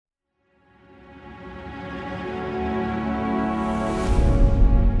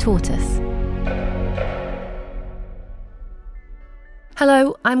Tortoise.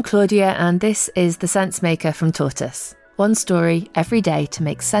 Hello, I'm Claudia and this is the Sensemaker from Tortoise. One story every day to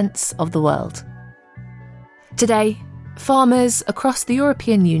make sense of the world. Today, farmers across the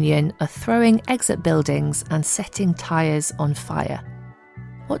European Union are throwing eggs at buildings and setting tyres on fire.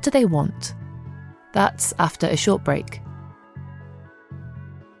 What do they want? That's after a short break.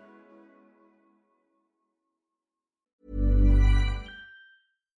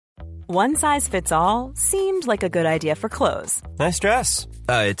 One size fits all seemed like a good idea for clothes. Nice dress.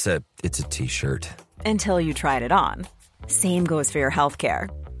 It's a t-shirt. Until you tried it on. Same goes for your healthcare.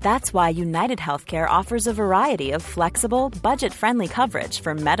 That's why United Healthcare offers a variety of flexible, budget-friendly coverage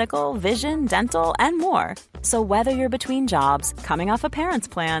for medical, vision, dental, and more. So whether you're between jobs, coming off a parent's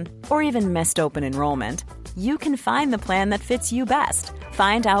plan, or even missed open enrollment, you can find the plan that fits you best.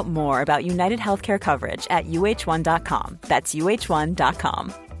 Find out more about United Healthcare coverage at uh1.com. That's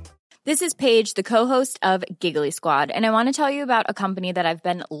uh1.com. This is Paige, the co-host of Giggly Squad, and I want to tell you about a company that I've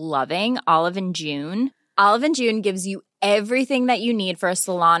been loving, Olive & June. Olive & June gives you everything that you need for a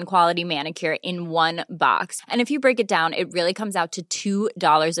salon-quality manicure in one box. And if you break it down, it really comes out to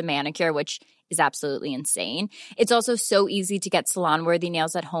 $2 a manicure, which is absolutely insane. It's also so easy to get salon-worthy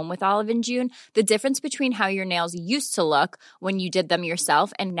nails at home with Olive & June. The difference between how your nails used to look when you did them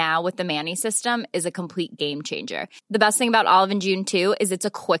yourself and now with the Mani system is a complete game changer. The best thing about Olive & June, too, is it's a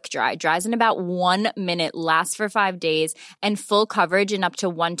quick dry. Dries in about 1 minute, lasts for 5 days, and full coverage in up to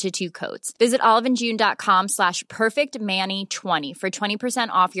 1 to 2 coats. Visit oliveandjune.com/perfectmani20 for 20%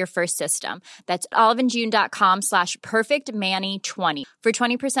 off your first system. That's oliveandjune.com/perfectmani20 for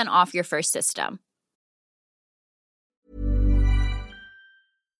 20% off your first system.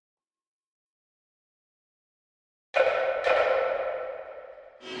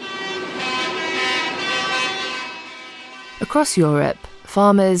 Across Europe,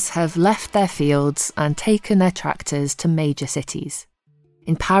 farmers have left their fields and taken their tractors to major cities.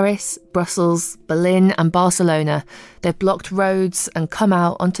 In Paris, Brussels, Berlin and Barcelona, they've blocked roads and come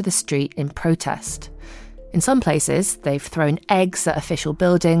out onto the street in protest. In some places, they've thrown eggs at official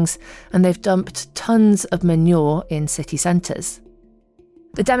buildings and they've dumped tons of manure in city centres.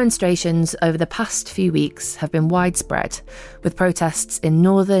 The demonstrations over the past few weeks have been widespread, with protests in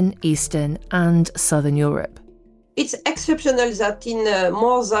northern, eastern and southern Europe. It's exceptional that in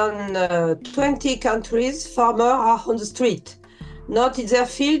more than 20 countries, farmers are on the street. Not in their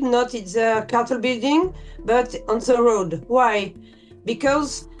field, not in their cattle building, but on the road. Why?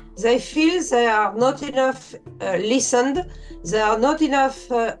 Because they feel they are not enough listened, they are not enough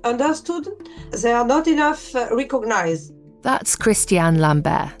understood, they are not enough recognized. That's Christiane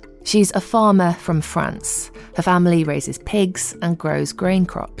Lambert. She's a farmer from France. Her family raises pigs and grows grain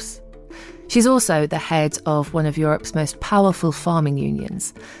crops. She's also the head of one of Europe's most powerful farming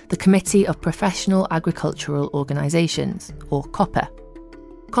unions, the Committee of Professional Agricultural Organisations, or COPA.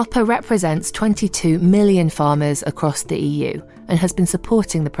 COPA represents 22 million farmers across the EU and has been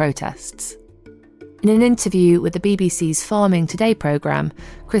supporting the protests. In an interview with the BBC's Farming Today programme,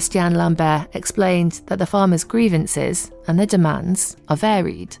 Christiane Lambert explained that the farmers' grievances and their demands are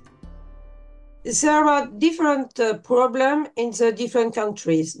varied. There are different problems in the different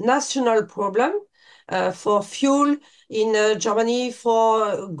countries. National problem for fuel in Germany,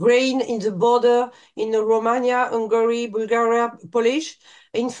 for grain in the border, in Romania, Hungary, Bulgaria, Polish.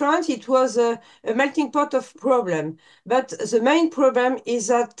 In France, it was a melting pot of problem. But the main problem is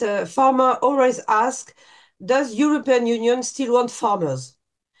that farmers always ask, does European Union still want farmers?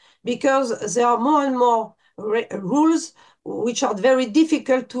 Because there are more and more rules which are very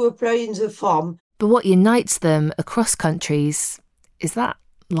difficult to apply in the farm. But what unites them across countries is that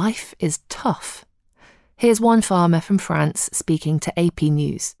life is tough. Here's one farmer from France speaking to AP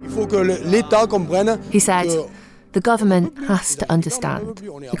News. He said, the government has to understand.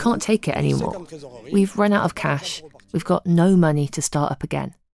 We can't take it anymore. We've run out of cash. We've got no money to start up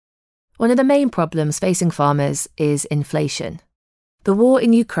again. One of the main problems facing farmers is inflation. The war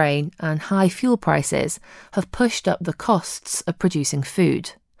in Ukraine and high fuel prices have pushed up the costs of producing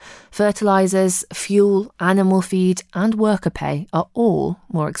food. Fertilisers, fuel, animal feed and worker pay are all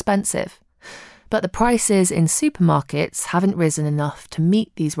more expensive. But the prices in supermarkets haven't risen enough to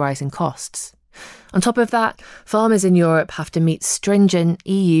meet these rising costs. On top of that, farmers in Europe have to meet stringent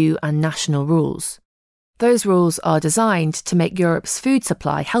EU and national rules. Those rules are designed to make Europe's food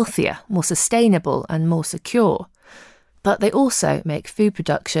supply healthier, more sustainable and more secure. But they also make food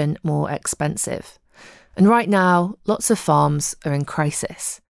production more expensive. And right now, lots of farms are in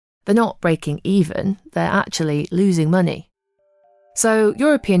crisis. They're not breaking even, they're actually losing money. So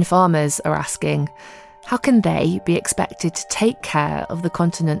European farmers are asking, How can they be expected to take care of the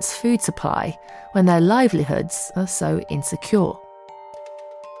continent's food supply when their livelihoods are so insecure?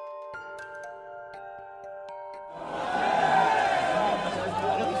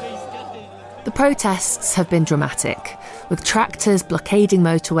 The protests have been dramatic, with tractors blockading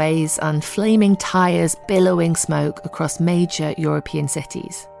motorways and flaming tyres billowing smoke across major European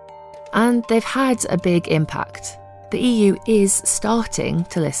cities. And they've had a big impact. The EU is starting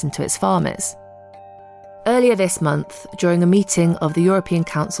to listen to its farmers. Earlier this month, during a meeting of the European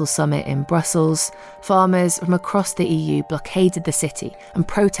Council summit in Brussels, farmers from across the EU blockaded the city and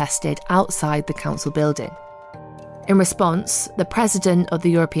protested outside the council building. In response, the President of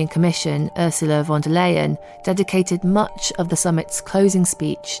the European Commission, Ursula von der Leyen, dedicated much of the summit's closing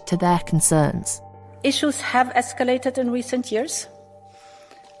speech to their concerns. Issues have escalated in recent years.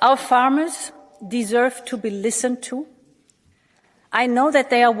 Our farmers deserve to be listened to. I know that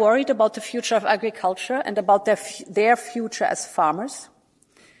they are worried about the future of agriculture and about their future as farmers.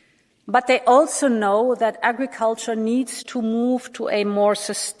 But they also know that agriculture needs to move to a more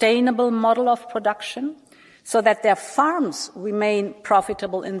sustainable model of production so that their farms remain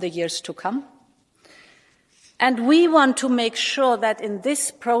profitable in the years to come. And we want to make sure that in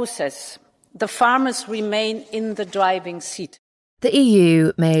this process, the farmers remain in the driving seat. The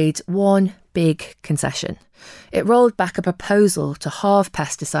EU made one big concession. It rolled back a proposal to halve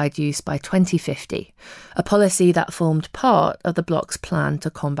pesticide use by 2050, a policy that formed part of the bloc's plan to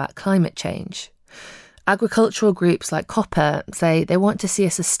combat climate change. Agricultural groups like COPA say they want to see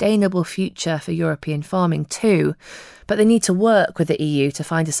a sustainable future for European farming too, but they need to work with the EU to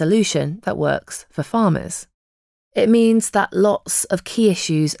find a solution that works for farmers. It means that lots of key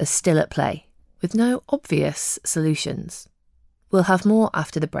issues are still at play, with no obvious solutions. We'll have more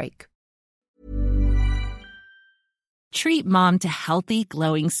after the break. Treat mom to healthy,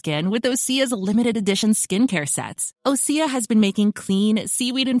 glowing skin with Osea's limited edition skincare sets. Osea has been making clean,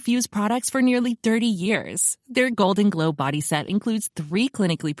 seaweed-infused products for nearly 30 years. Their Golden Glow body set includes 3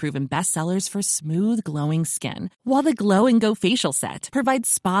 clinically proven bestsellers for smooth, glowing skin, while the Glow and Go facial set provides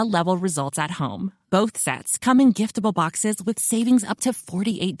spa-level results at home. Both sets come in giftable boxes with savings up to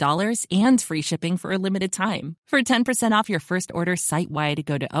 $48 and free shipping for a limited time. For 10% off your first order site-wide,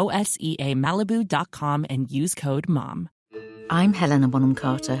 go to OSEAMalibu.com and use code MOM. I'm Helena Bonham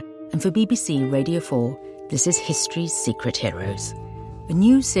Carter, and for BBC Radio 4, this is History's Secret Heroes, a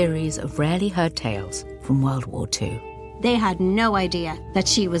new series of rarely heard tales from World War II. They had no idea that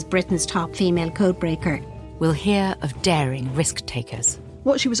she was Britain's top female codebreaker. We'll hear of daring risk-takers.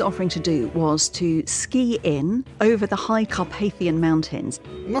 What she was offering to do was to ski in over the high Carpathian mountains.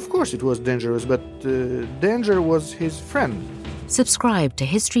 Of course it was dangerous, but danger was his friend. Subscribe to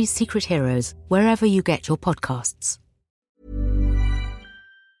History's Secret Heroes wherever you get your podcasts.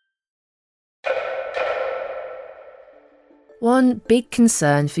 One big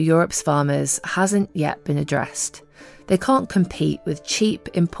concern for Europe's farmers hasn't yet been addressed. They can't compete with cheap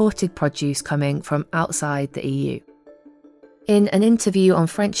imported produce coming from outside the EU. In an interview on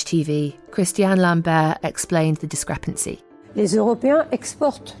French TV, Christiane Lambert explained the discrepancy. Les Européens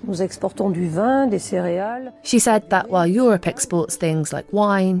exportent. Nous exportons du vin, des céréales. She said that while Europe exports things like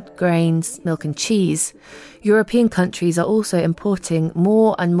wine, grains, milk and cheese, European countries are also importing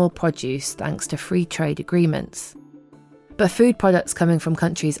more and more produce thanks to free trade agreements. But food products coming from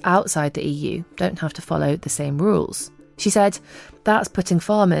countries outside the EU don't have to follow the same rules. She said that's putting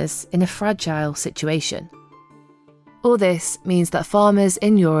farmers in a fragile situation. All this means that farmers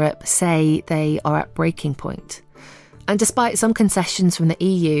in Europe say they are at breaking point. And despite some concessions from the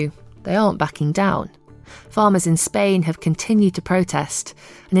EU, they aren't backing down. Farmers in Spain have continued to protest,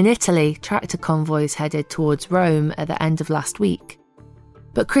 and in Italy, tractor convoys headed towards Rome at the end of last week.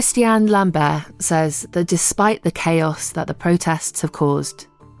 But Christiane Lambert says that despite the chaos that the protests have caused,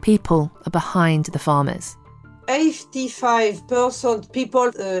 people are behind the farmers. 85%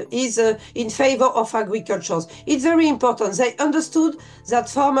 people is in favor of agriculture. It's very important. They understood that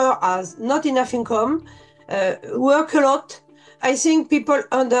farmer has not enough income, work a lot. I think people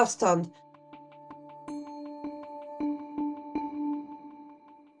understand.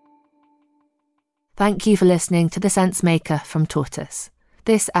 Thank you for listening to The Sensemaker from Tortoise.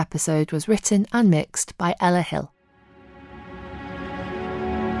 This episode was written and mixed by Ella Hill.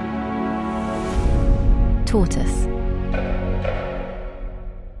 Tortoise,